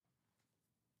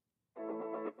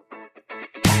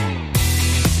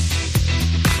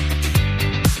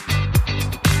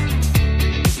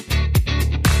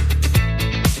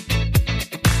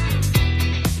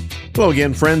Hello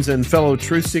again, friends and fellow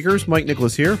truth seekers. Mike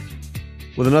Nicholas here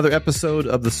with another episode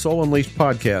of the Soul Unleashed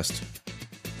podcast,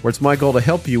 where it's my goal to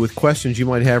help you with questions you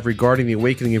might have regarding the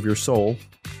awakening of your soul,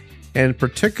 and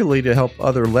particularly to help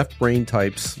other left brain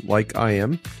types like I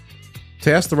am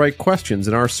to ask the right questions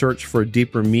in our search for a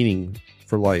deeper meaning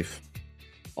for life.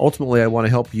 Ultimately, I want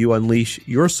to help you unleash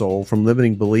your soul from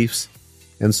limiting beliefs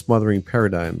and smothering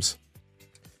paradigms.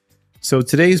 So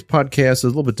today's podcast is a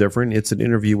little bit different. It's an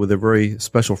interview with a very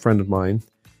special friend of mine,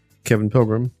 Kevin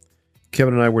Pilgrim.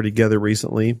 Kevin and I were together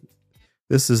recently.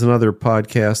 This is another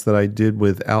podcast that I did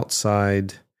with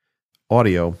outside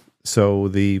audio, so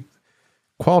the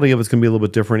quality of it's going to be a little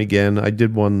bit different again. I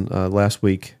did one last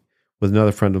week with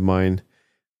another friend of mine.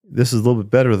 This is a little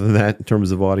bit better than that in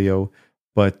terms of audio,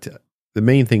 but the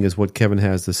main thing is what Kevin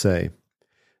has to say.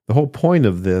 The whole point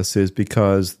of this is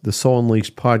because the Soul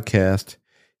Unleashed podcast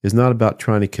is not about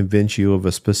trying to convince you of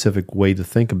a specific way to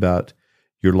think about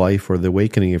your life or the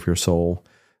awakening of your soul,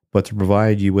 but to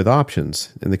provide you with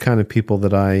options. And the kind of people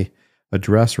that I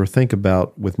address or think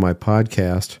about with my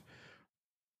podcast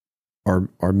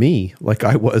are me, like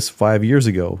I was 5 years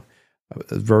ago.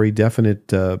 Very definite,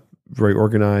 very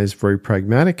organized, very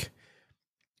pragmatic.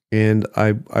 And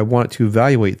I want to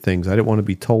evaluate things. I didn't want to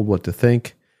be told what to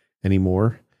think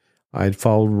anymore. I'd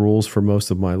followed rules for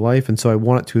most of my life, and so I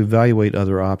wanted to evaluate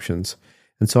other options.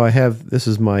 And so this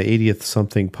is my 80th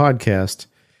something podcast,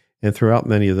 and throughout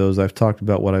many of those, I've talked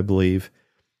about what I believe.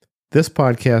 This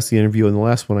podcast, the interview, and the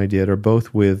last one I did are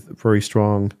both with with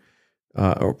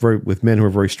men who are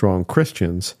very strong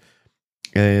Christians.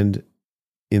 And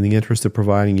in the interest of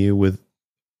providing you with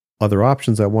other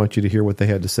options, I want you to hear what they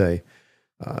had to say.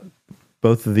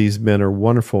 Both of these men are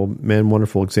wonderful men,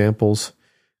 wonderful examples.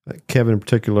 Kevin in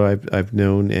particular, I've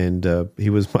known, and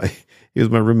he was my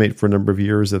roommate for a number of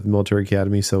years at the military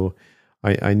academy. So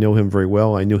I know him very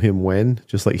well. I knew him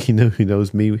just like he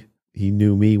knows me. He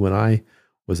knew me when I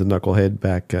was a knucklehead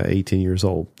back 18 years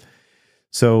old.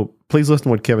 So please listen to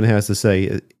what Kevin has to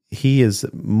say. He is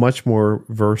much more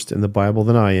versed in the Bible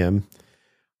than I am.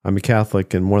 I'm a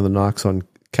Catholic, and one of the knocks on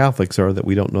Catholics are that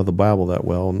we don't know the Bible that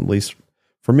well, and at least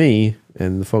for me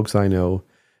and the folks I know,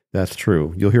 that's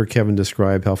true. You'll hear Kevin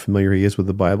describe how familiar he is with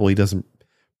the Bible. He doesn't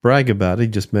brag about it. He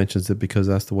just mentions it because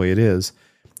that's the way it is.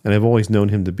 And I've always known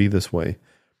him to be this way.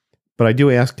 But I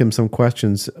do ask him some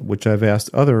questions, which I've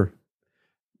asked other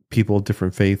people of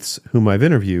different faiths whom I've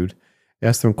interviewed.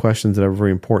 Ask them questions that are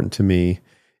very important to me,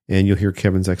 and you'll hear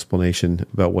Kevin's explanation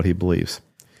about what he believes.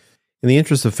 In the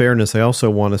interest of fairness, I also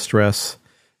want to stress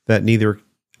that neither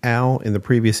Al in the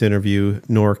previous interview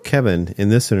nor Kevin in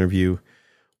this interview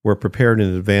were prepared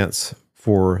in advance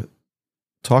for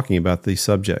talking about these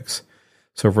subjects.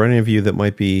 So for any of you that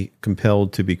might be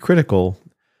compelled to be critical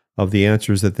of the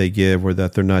answers that they give, or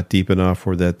that they're not deep enough,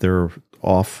 or that they're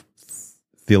off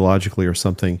theologically or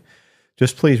something,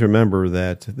 just please remember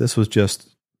that this was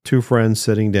just two friends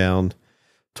sitting down,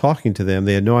 talking to them.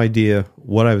 They had no idea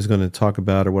what I was going to talk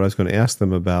about or what I was going to ask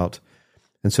them about.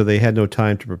 And so they had no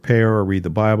time to prepare or read the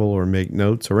Bible or make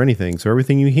notes or anything. So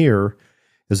everything you hear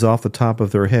is off the top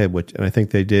of their head, and I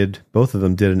think both of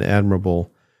them did an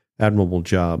admirable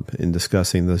job in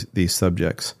discussing these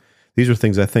subjects. These are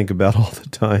things I think about all the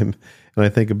time, and I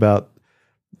think about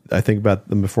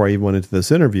them before I even went into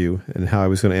this interview and how I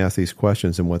was going to ask these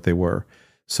questions and what they were.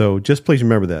 So just please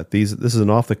remember that this is an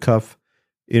off-the-cuff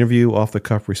interview,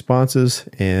 off-the-cuff responses,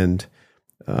 and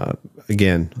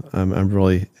again, I'm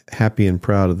really happy and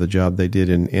proud of the job they did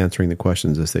in answering the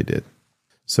questions as they did.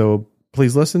 So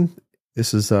please listen.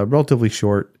 This is relatively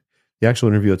short. The actual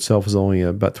interview itself is only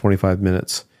about 25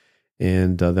 minutes,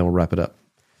 and then we'll wrap it up.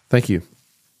 Thank you.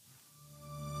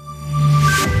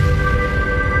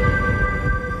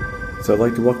 So I'd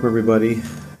like to welcome everybody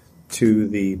to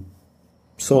the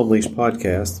Soul Unleashed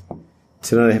podcast.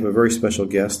 Tonight I have a very special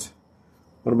guest,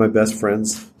 one of my best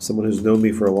friends, someone who's known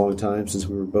me for a long time, since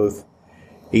we were both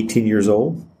 18 years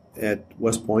old at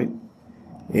West Point.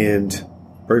 And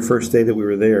very first day that we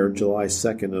were there, July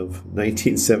 2nd of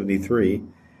 1973,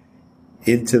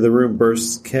 into the room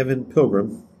bursts Kevin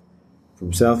Pilgrim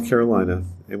from South Carolina,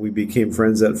 and we became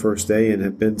friends that first day and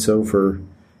have been so for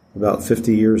about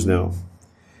 50 years now.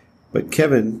 But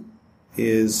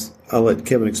I'll let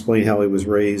Kevin explain how he was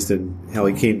raised and how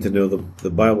he came to know the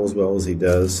Bible as well as he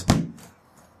does.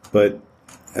 But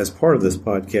as part of this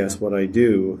podcast, what I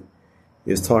do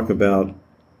is talk about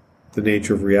the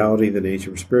nature of reality, the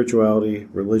nature of spirituality,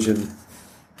 religion,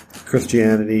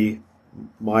 Christianity,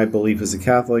 my belief as a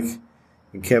Catholic,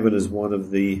 and Kevin is one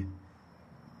of the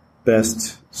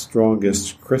best,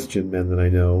 strongest Christian men that I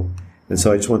know. And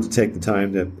so I just want to take the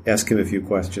time to ask him a few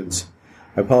questions.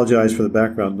 I apologize for the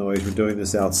background noise. We're doing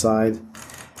this outside,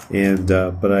 and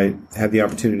but I had the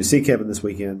opportunity to see Kevin this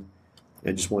weekend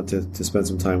and just want to spend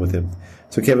some time with him.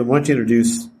 So, Kevin, why don't you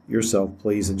introduce yourself,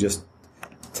 please, and just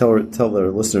tell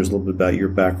the listeners a little bit about your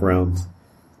background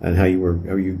and how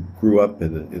you grew up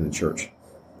in the church.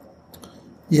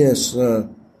 Yes,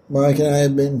 Mike and I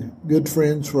have been good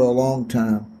friends for a long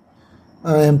time.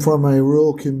 I am from a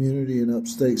rural community in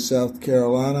upstate South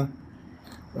Carolina,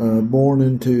 born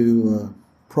into a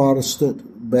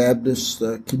Protestant Baptist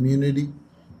community.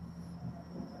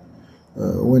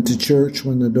 Went to church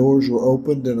when the doors were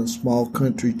opened in a small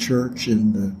country church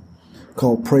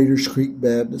called Praters Creek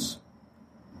Baptist.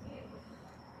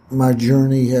 My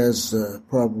journey has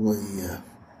probably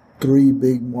 3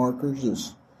 big markers,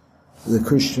 as the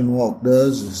Christian walk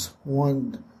does.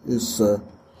 One is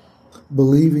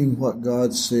believing what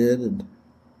God said and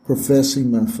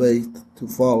professing my faith to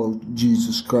follow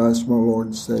Jesus Christ, my Lord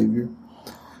and Savior.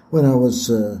 When I was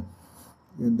in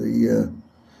the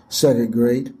 2nd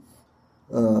grade,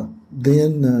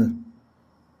 then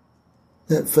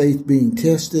that faith being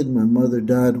tested. My mother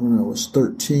died when I was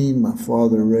 13. My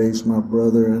father raised my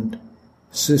brother and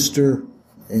sister.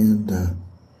 And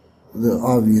the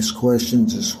obvious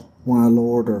questions is, why,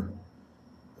 Lord, or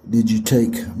did you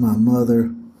take my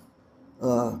mother?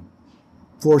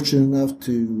 Fortunate enough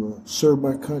to serve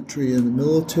my country in the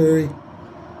military.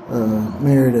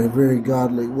 Married a very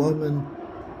godly woman.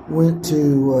 Went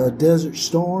to Desert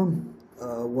Storm.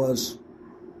 Was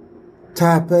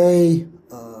type A.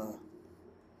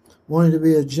 Wanted to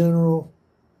be a general.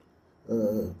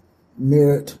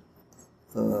 Merit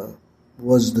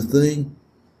was the thing.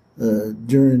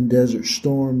 During Desert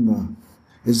Storm,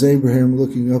 as Abraham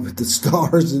looking up at the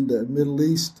stars in the Middle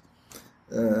East,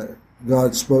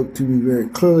 God spoke to me very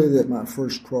clearly that my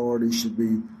first priority should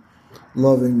be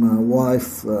loving my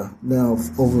wife, now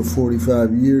over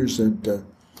 45 years, and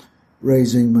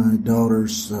raising my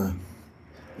daughters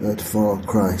to follow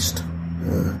Christ.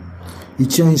 He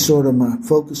changed sort of my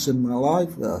focus in my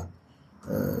life. The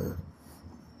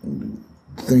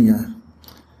thing I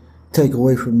take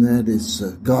away from that is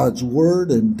God's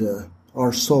Word, and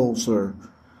our souls are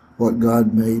what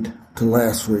God made to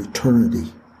last for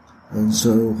eternity. And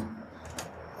so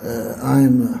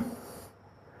I'm,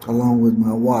 along with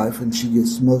my wife, and she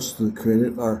gets most of the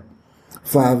credit, our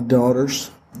 5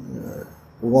 daughters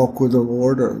walk with the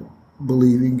Lord, are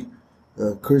believing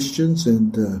Christians,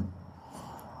 and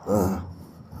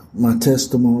my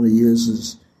testimony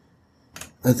is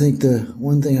I think the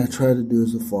one thing I try to do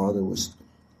as a father was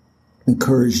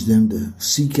encourage them to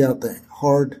seek out the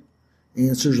hard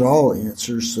answers, all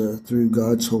answers, through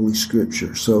God's Holy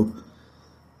Scripture. So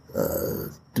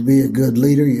to be a good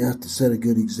leader, you have to set a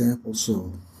good example.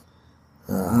 So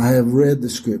I have read the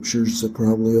Scriptures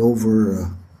probably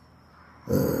over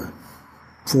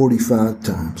 45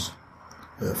 times,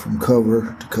 from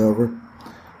cover to cover.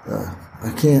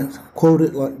 I can't quote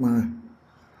it like my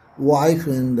wife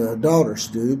and daughters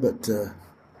do, but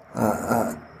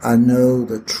I know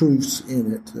the truths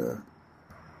in it,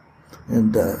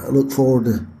 and I look forward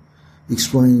to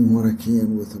explaining what I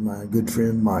can with my good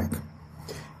friend Mike.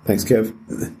 Thanks, Kev.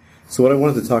 So what I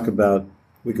wanted to talk about,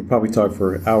 we could probably talk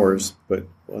for hours, but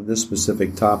on this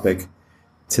specific topic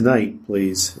tonight,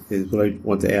 please, is what I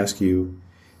want to ask you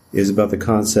is about the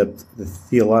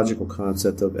theological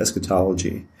concept of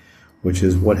eschatology, which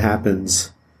is what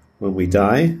happens when we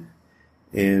die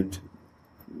and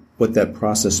what that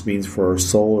process means for our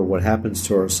soul, or what happens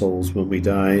to our souls when we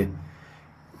die,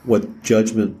 what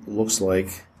judgment looks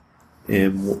like,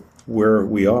 and where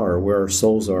we are, where our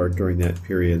souls are during that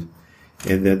period,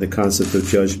 and then the concept of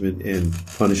judgment and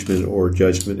punishment, or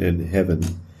judgment and heaven.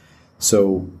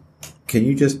 So can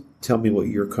you just tell me what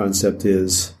your concept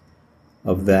is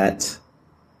of that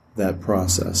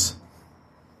process?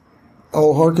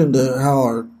 I'll hearken to how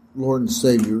our Lord and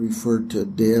Savior referred to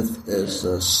death as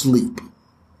sleep.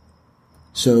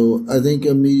 So I think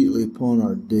immediately upon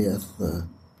our death,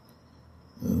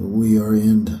 we are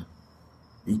in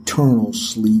eternal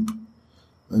sleep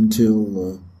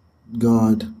until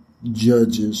God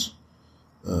judges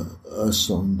us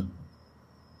on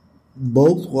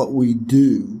both what we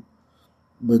do,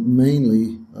 but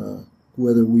mainly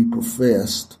whether we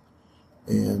professed.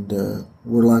 And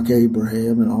we're like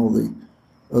Abraham and all the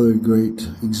other great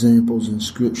examples in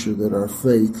Scripture that our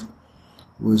faith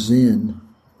was in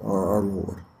our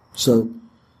Lord. So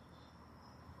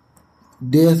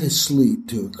death is sleep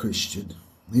to a Christian.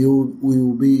 We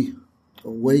will be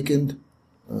awakened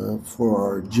for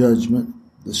our judgment.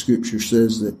 The Scripture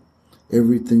says that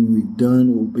everything we've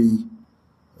done will be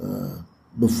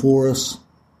before us,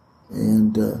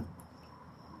 and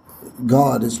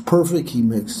God is perfect. He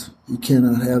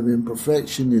cannot have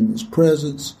imperfection in his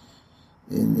presence,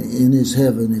 in his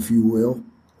heaven, if you will.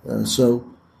 So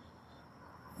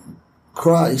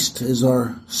Christ is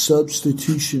our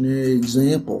substitutionary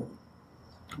example.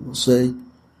 We'll say,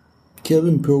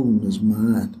 Kevin Pilgrim is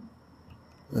mine.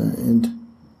 And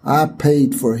I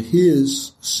paid for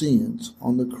his sins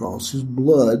on the cross. His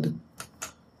blood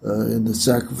in the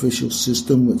sacrificial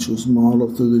system, which was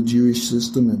modeled through the Jewish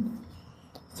system and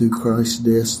through Christ's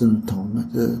death and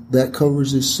atonement, that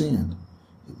covers his sin.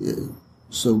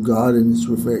 So God in his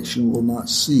perfection will not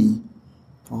see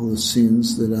all the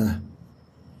sins that I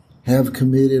have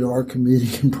committed, are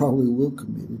committing, and probably will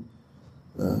commit.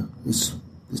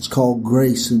 It's called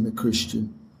grace in the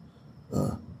Christian.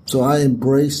 So I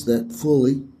embrace that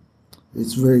fully.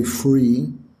 It's very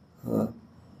freeing.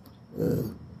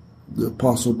 The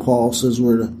Apostle Paul says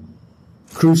we're to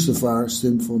crucify our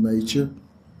sinful nature.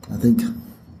 I think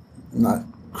not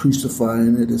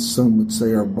crucifying it as some would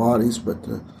say our bodies, but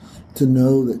to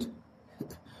know that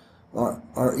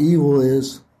our evil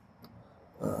is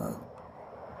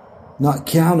not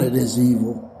counted as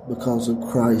evil because of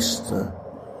Christ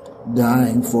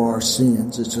dying for our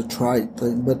sins. It's a trite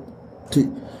thing, but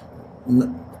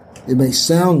it may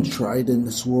sound trite in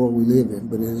this world we live in,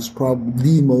 but it is probably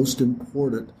the most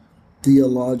important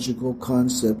theological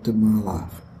concept in my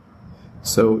life.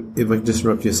 So, if I can just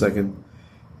interrupt you a second.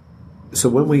 So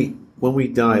when we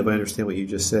die, if I understand what you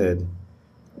just said,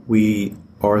 we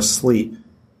are asleep.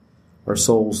 Our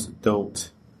souls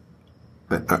don't.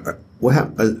 What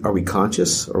happens? Are we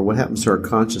conscious, or what happens to our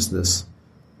consciousness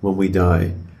when we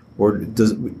die, or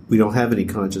we don't have any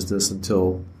consciousness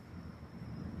until?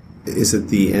 Is it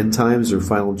the end times or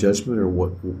final judgment, or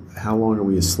what? How long are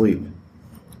we asleep?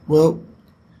 Well,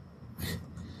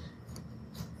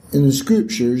 in the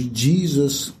scriptures,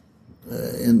 Jesus,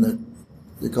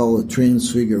 they call it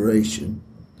transfiguration,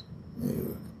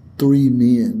 3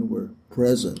 men were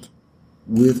present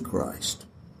with Christ.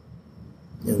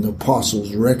 And the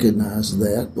apostles recognized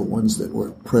that, the ones that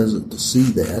were present to see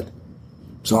that.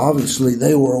 So obviously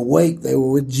they were awake, they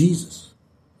were with Jesus.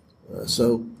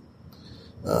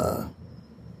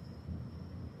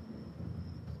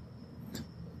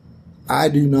 I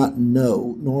do not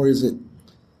know, nor is it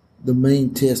the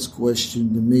main test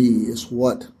question to me, is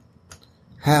what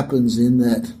happens in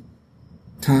that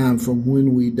time from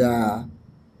when we die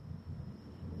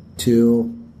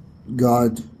till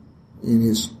God in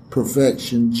his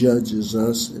perfection judges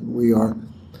us, and we are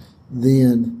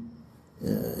then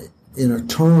in an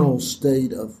eternal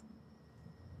state of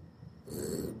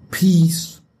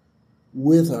peace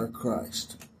with our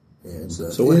Christ and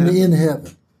in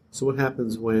heaven. So what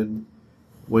happens when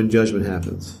judgment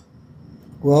happens?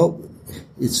 Well,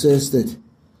 it says that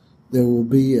there will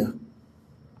be a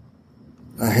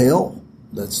hell.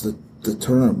 That's the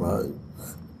term.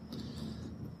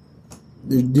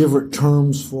 There's different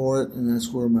terms for it, and that's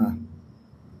where my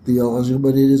theology,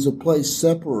 but it is a place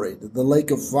separated. The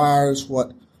lake of fire is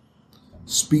what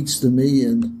speaks to me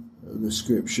in the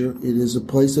scripture. It is a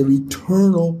place of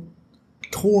eternal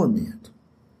torment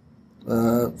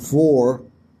for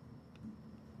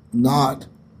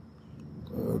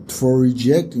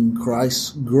rejecting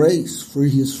Christ's grace,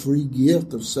 his free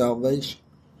gift of salvation.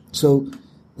 So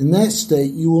in that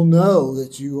state, you will know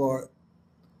that you are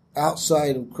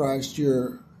outside of Christ.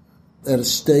 You're at a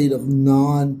state of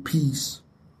non-peace.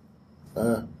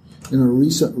 In a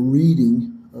recent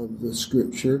reading of the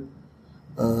scripture,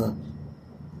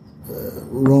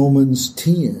 Romans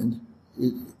 10,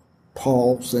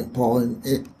 St. Paul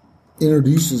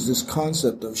introduces this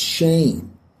concept of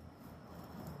shame.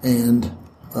 And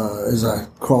as I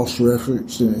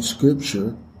cross-referenced in the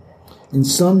scripture, in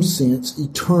some sense,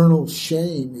 eternal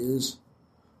shame is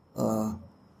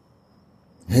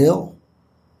hell,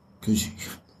 because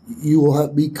you will have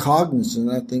to be cognizant,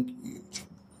 I think,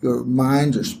 your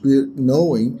mind or spirit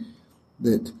knowing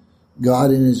that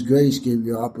God in his grace gave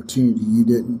you opportunity. You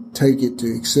didn't take it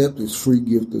to accept his free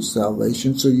gift of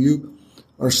salvation, so you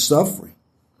are suffering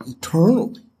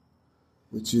eternally,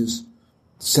 which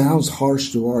sounds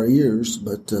harsh to our ears,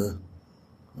 but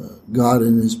God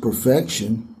in his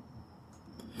perfection.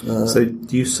 So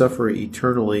do you suffer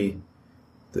eternally,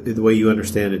 the way you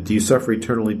understand it, do you suffer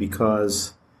eternally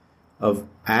because of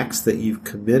acts that you've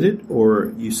committed,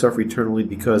 or you suffer eternally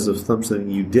because of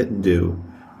something you didn't do,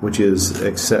 which is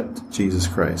accept Jesus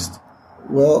Christ?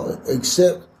 Well,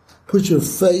 put your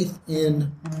faith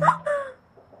in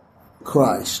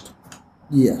Christ.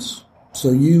 Yes.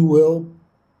 So you will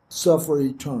suffer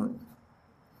eternally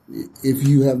if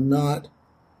you have not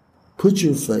put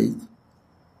your faith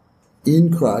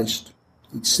in Christ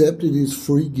accepted his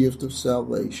free gift of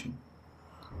salvation.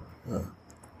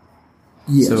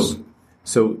 Yes.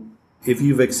 So if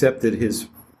you've accepted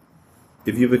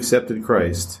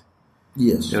Christ,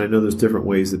 yes, and I know there's different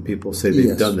ways that people say they've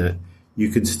Yes. done that, you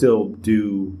can still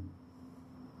do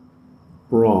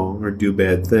wrong or do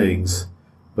bad things,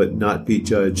 but not be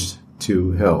judged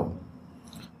to hell.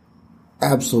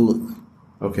 absolutely.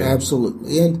 Okay.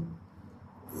 Absolutely. And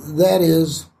that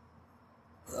is,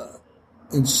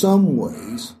 in some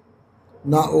ways,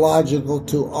 not logical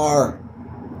to our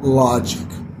logic.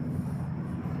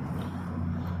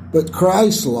 But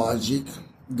Christ's logic,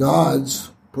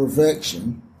 God's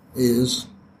perfection, is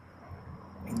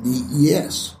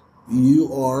yes,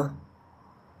 you are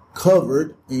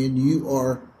covered and you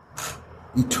are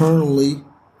eternally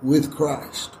with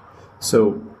Christ.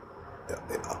 So,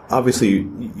 obviously,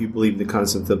 you believe in the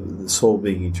concept of the soul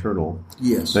being eternal.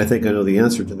 Yes. And I think I know the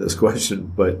answer to this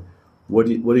question, but what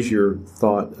is your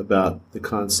thought about the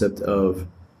concept of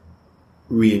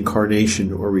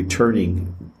reincarnation or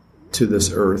returning to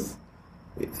this earth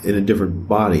in a different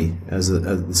body as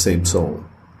the same soul?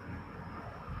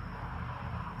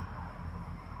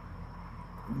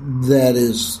 That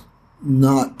is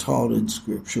not taught in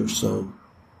Scripture, so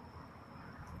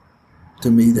to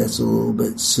me that's a little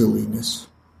bit silliness.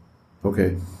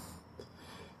 Okay.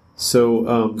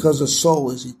 So, Because a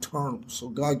soul is eternal, so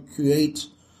God creates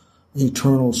an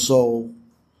eternal soul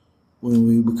when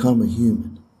we become a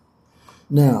human.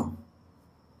 Now,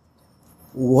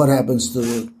 what happens to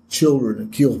the children that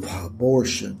are killed by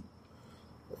abortion?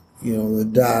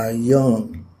 That die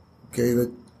young. Okay,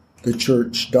 the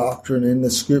church doctrine and the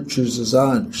Scriptures, as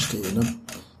I understand them,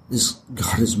 is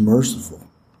God is merciful.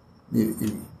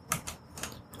 A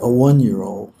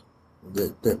 1-year-old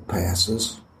that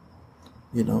passes,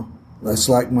 that's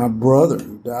like my brother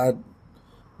who died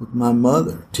with my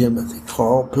mother, Timothy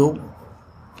Carl Pilgrim.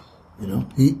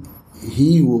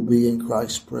 He will be in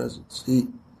Christ's presence.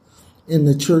 And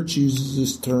the church uses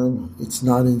this term, it's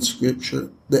not in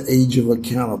Scripture, the age of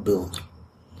accountability.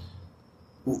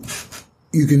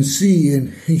 You can see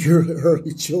in your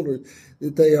early children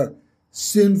that they are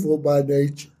sinful by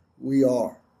nature. We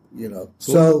are,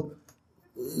 So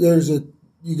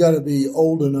you got to be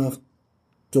old enough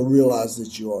to realize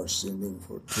that you are sinning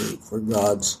for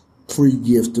God's free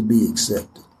gift to be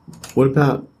accepted. what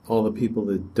about all the people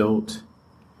that don't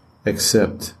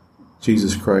accept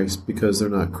Jesus Christ because they're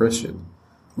not Christian?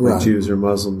 Like Right. Jews or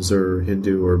Muslims or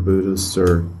Hindu or Buddhists,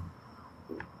 or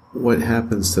what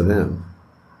happens to them?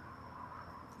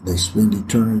 They spend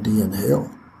eternity in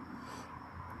hell.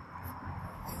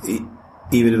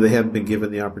 Even if they haven't been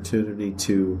given the opportunity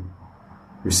to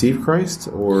receive Christ?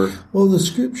 Or Well, the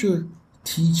Scripture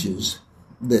teaches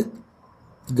that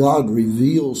God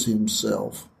reveals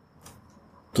himself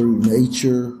through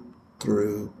nature,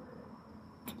 through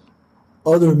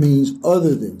other means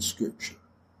other than Scripture.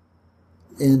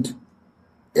 And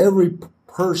every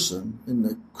person in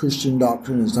the Christian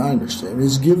doctrine, as I understand,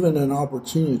 is given an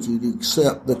opportunity to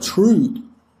accept the true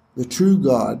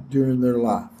God during their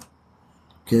life.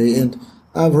 Okay, and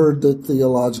I've heard the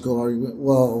theological argument,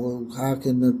 well, how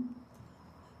can the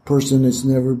person that's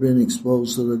never been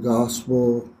exposed to the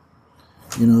gospel,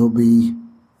 be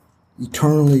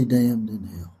eternally damned in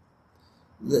hell?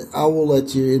 I will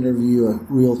let you interview a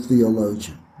real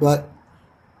theologian. But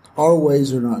our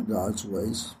ways are not God's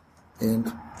ways.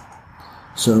 And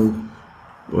so...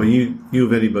 Well, you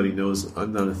if anybody knows,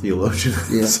 I'm not a theologian.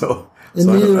 Yeah. so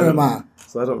neither am I.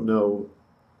 So I don't know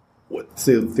what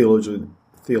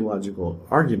theological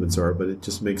arguments are, but it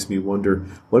just makes me wonder,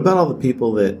 what about all the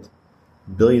people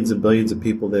billions and billions of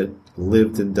people that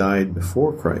lived and died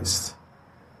before Christ?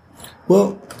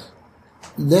 Well,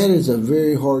 that is a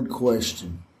very hard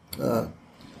question.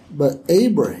 But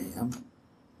Abraham,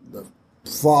 the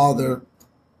father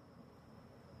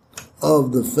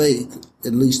of the faith,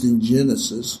 at least in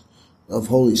Genesis of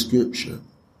Holy Scripture,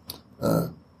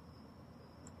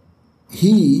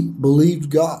 he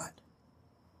believed God.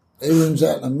 Abraham's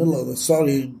out in the middle of the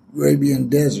Saudi Arabian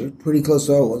desert, pretty close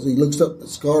to all of us. He looks up at the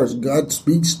stars and God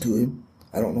speaks to him.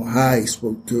 I don't know how he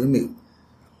spoke to him.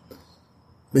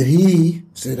 But he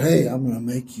said, hey, I'm going to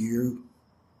make you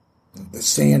the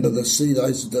sand of the sea,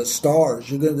 the stars.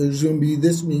 There's going to be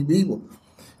this many people.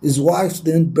 His wife's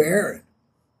then barren.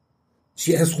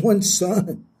 She has one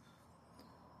son.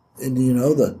 And,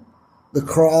 the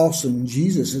cross and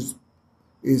Jesus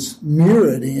is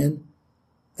mirrored in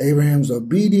Abraham's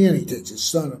obedient. He takes his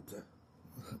son up to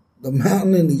the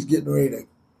mountain and he's getting ready to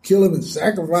kill him and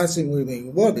sacrifice him. We're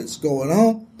thinking, what is going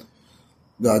on?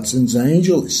 God sends an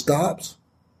angel. He stops.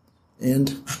 And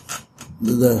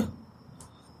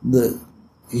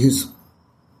his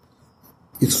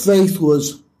its faith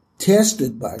was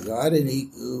tested by God, and he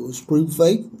was proved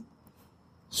faithful.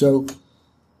 So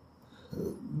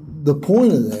the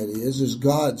point of that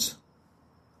is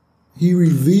he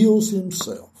reveals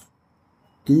himself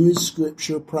through his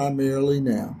scripture primarily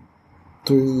now,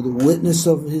 through the witness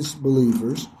of his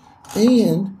believers,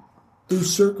 and through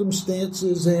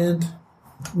circumstances and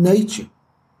nature.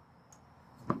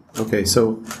 Okay,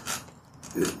 so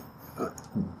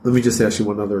let me just ask you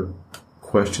one other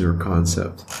question or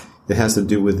concept. It has to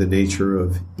do with the nature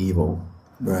of evil.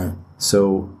 Right.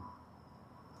 So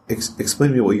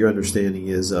explain to me what your understanding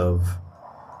is of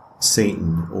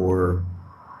Satan, or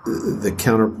the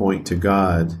counterpoint to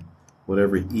God,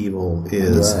 whatever evil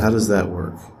is. Right. How does that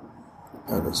work?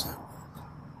 How does that work?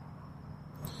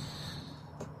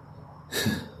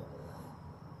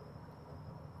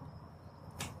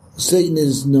 Satan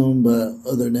is known by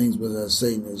other names, but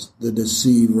Satan is the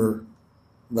deceiver,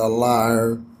 the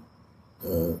liar,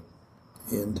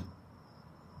 and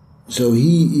so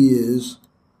he is,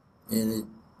 and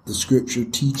the scripture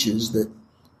teaches that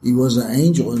he was an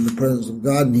angel in the presence of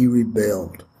God, and he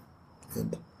rebelled.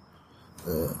 And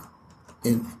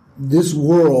in this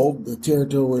world, the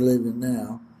territory we live in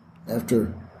now,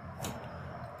 after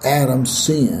Adam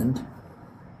sinned,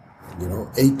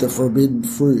 ate the forbidden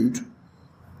fruit,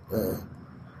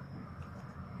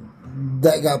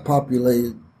 that got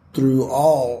populated through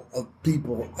all of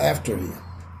people after him.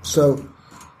 So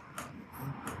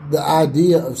the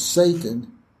idea of Satan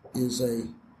is a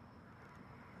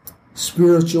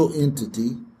spiritual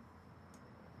entity,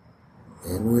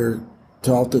 and we're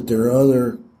taught that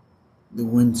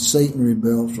when Satan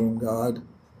rebels from God,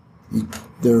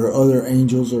 there are other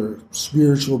angels or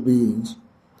spiritual beings,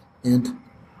 and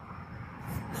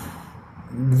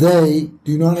they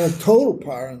do not have total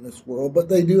power in this world, but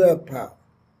they do have power.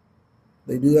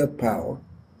 They do have power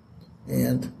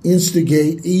and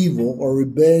instigate evil or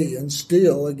rebellion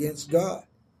still against God.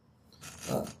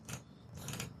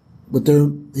 But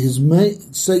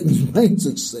Satan's main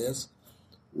success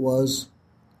was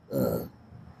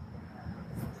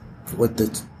what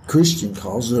the Christian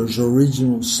calls his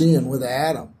original sin with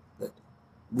Adam. That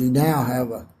we now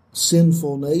have a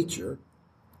sinful nature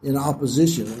in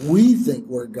opposition. We think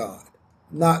we're God,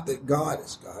 not that God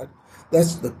is God.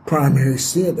 That's the primary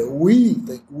sin, that we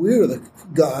think we're the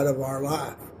God of our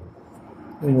life,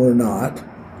 and we're not.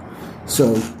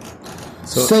 So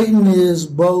Satan is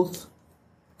both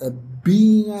a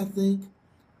being, I think,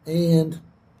 and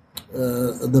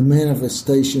the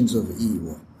manifestations of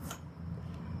evil.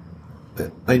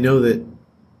 I know that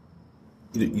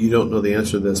you don't know the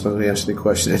answer to this, but I'm going to ask you the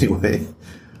question anyway.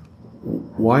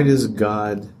 Why does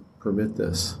God permit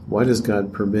this? Why does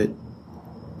God permit,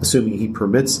 assuming he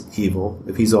permits evil,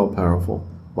 if he's all-powerful,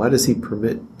 why does he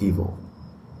permit evil?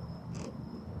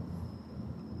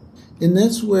 And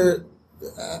that's where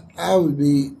I would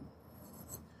be...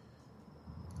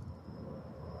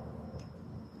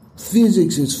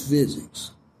 Physics is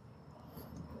physics.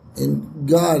 And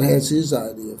God has his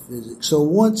idea of physics. So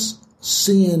once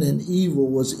sin and evil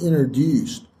was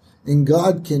introduced, and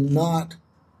God cannot...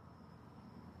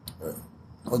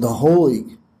 the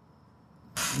Holy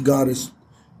God is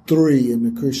three in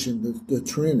the Christian, the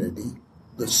Trinity.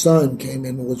 The Son came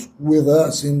in and was with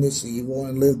us in this evil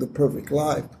and lived the perfect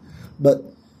life. But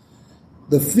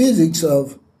the physics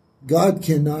of God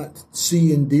cannot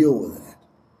see and deal with that.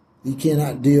 He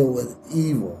cannot deal with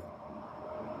evil.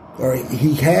 Or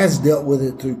he has dealt with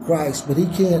it through Christ, but he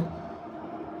can't.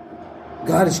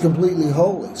 God is completely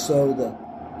holy. So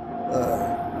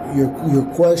your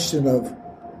question of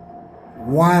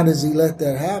why does he let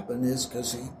that happen is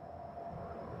because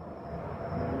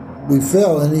we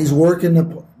fell, and he's working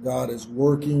God is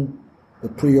working the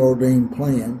preordained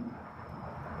plan.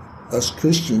 Us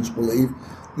Christians believe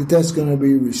that that's going to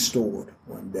be restored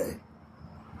one day.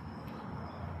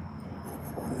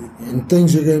 And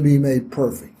things are going to be made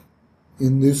perfect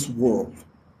in this world.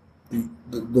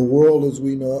 The world as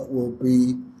we know it will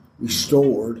be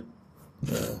restored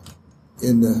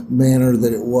in the manner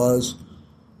that it was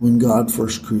when God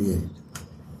first created.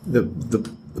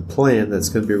 The plan that's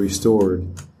going to be restored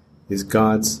is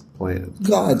God's plan.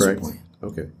 God's correct? Plan.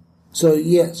 Okay. So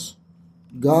yes,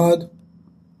 God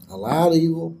allowed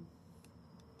evil,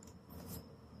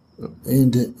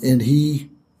 and he.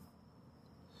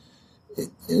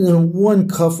 And one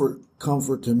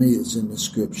comfort to me is in the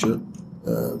scripture.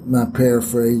 My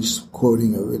paraphrase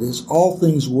quoting of it is, all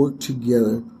things work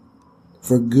together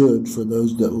for good for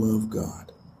those that love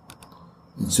God.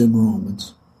 It's in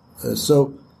Romans.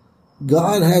 So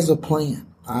God has a plan.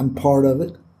 I'm part of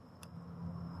it.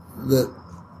 That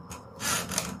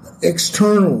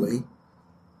externally,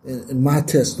 and my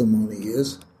testimony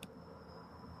is,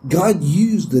 God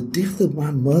used the death of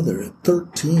my mother at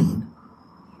 13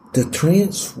 to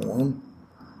transform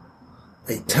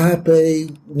a type A,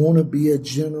 want to be a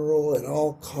general at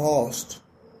all cost,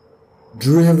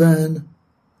 driven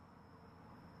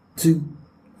to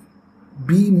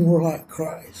be more like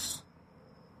Christ.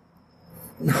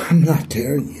 I'm not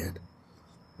there yet,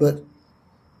 but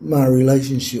my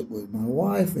relationship with my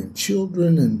wife and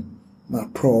children and my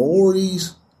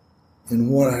priorities and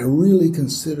what I really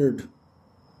considered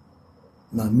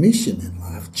my mission in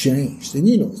life changed. And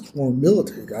it's more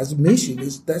military guys. Mission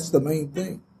that's the main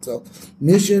thing. So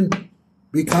mission,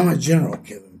 become a general,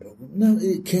 Kevin Pilgrim. No,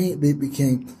 it can't. It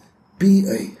became be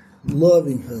a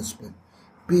loving husband,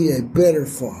 be a better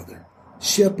father,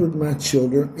 shepherd my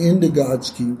children into God's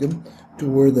kingdom to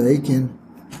where they can,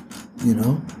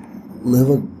 live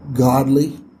a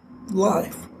godly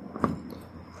life.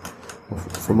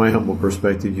 From my humble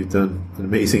perspective, you've done an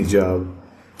amazing job.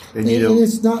 And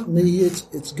it's not me,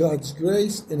 it's God's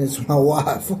grace, and it's my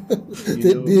wife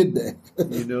that did that.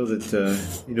 You know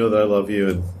that I love you,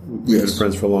 and we've been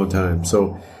friends for a long time.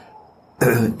 So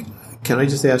can I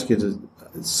just ask you to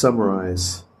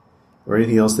summarize, or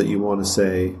anything else that you want to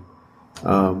say,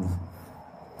 for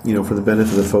the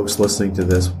benefit of the folks listening to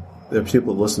this? There are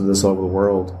people that listen to this all over the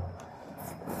world.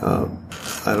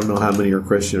 I don't know how many are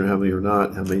Christian or how many are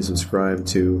not, how many subscribe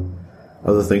to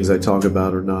other things I talk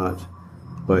about or not.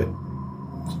 But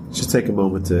just take a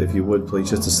moment to, if you would, please,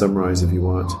 just to summarize if you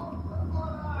want.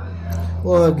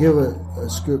 Well, I'll give a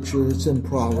scripture. It's in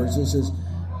Proverbs. It says,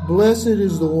 "Blessed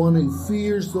is the one who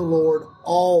fears the Lord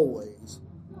always,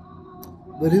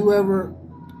 but whoever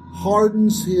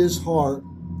hardens his heart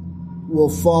will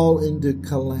fall into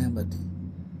calamity."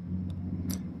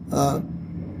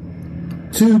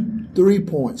 3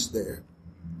 points there.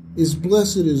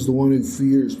 Blessed is the one who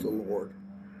fears the Lord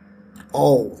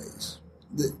always.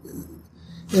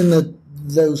 In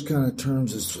those kind of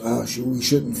terms, we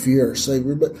shouldn't fear our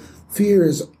Savior, but fear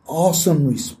is awesome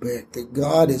respect that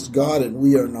God is God and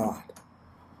we are not.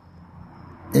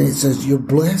 And it says you're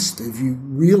blessed if you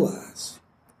realize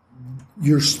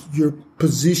your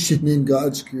position in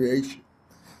God's creation.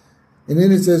 And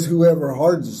then it says whoever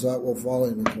hardens his heart will fall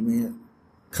into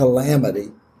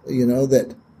calamity.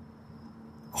 That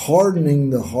hardening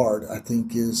the heart, I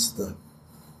think, is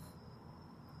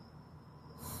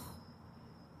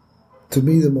to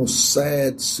me, the most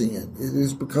sad sin. It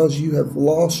is because you have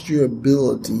lost your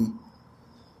ability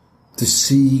to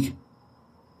see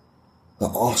the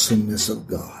awesomeness of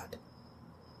God.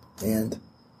 And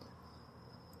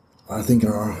I think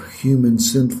our human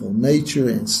sinful nature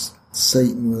and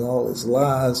Satan with all his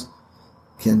lies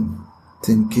can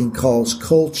cause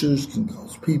cultures, can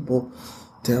cause people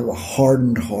to have a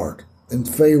hardened heart. And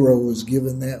Pharaoh was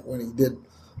given that when he did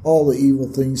all the evil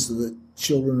things to the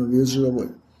children of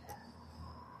Israel.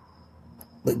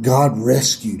 But God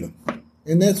rescued him.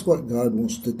 And that's what God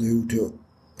wants to do to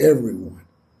everyone.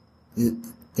 And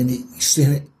he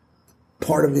sent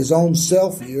part of his own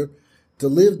self here to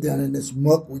live down in this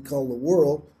muck we call the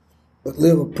world, but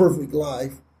live a perfect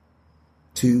life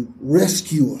to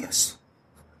rescue us.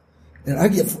 And I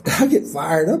get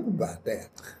fired up about that.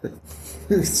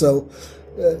 So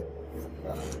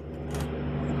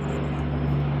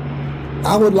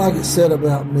I would like it said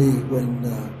about me when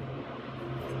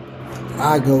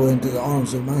I go into the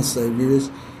arms of my Savior is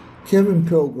Kevin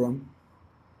Pilgrim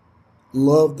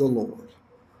loved the Lord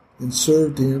and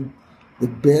served him the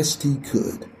best he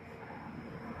could.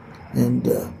 And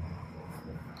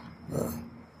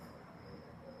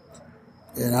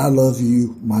I love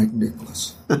you, Mike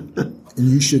Nicholas. And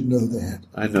you should know that.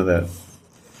 I know that.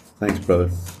 Thanks,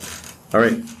 brother. All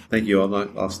right. Thank you.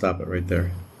 I'll stop it right there.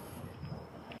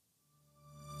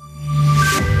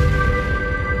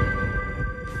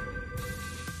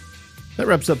 That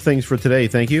wraps up things for today.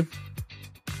 Thank you.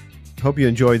 Hope you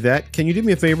enjoyed that. Can you do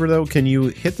me a favor, though? Can you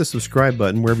hit the subscribe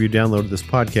button wherever you downloaded this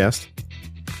podcast?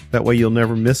 That way you'll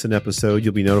never miss an episode.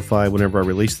 You'll be notified whenever I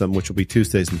release them, which will be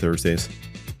Tuesdays and Thursdays.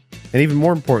 And even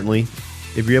more importantly,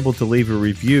 if you're able to leave a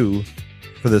review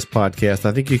for this podcast,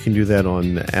 I think you can do that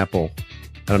on Apple.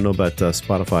 I don't know about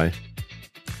Spotify.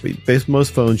 But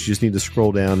most phones, you just need to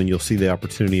scroll down and you'll see the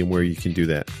opportunity and where you can do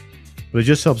that. But it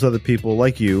just helps other people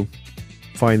like you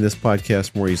find this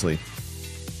podcast more easily.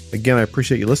 Again, I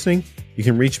appreciate you listening. You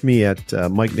can reach me at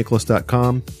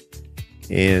mikenicholas.com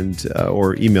and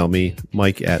or email me,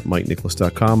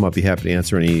 mike@mikenicholas.com. I'll be happy to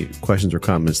answer any questions or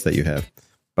comments that you have.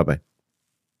 Bye-bye.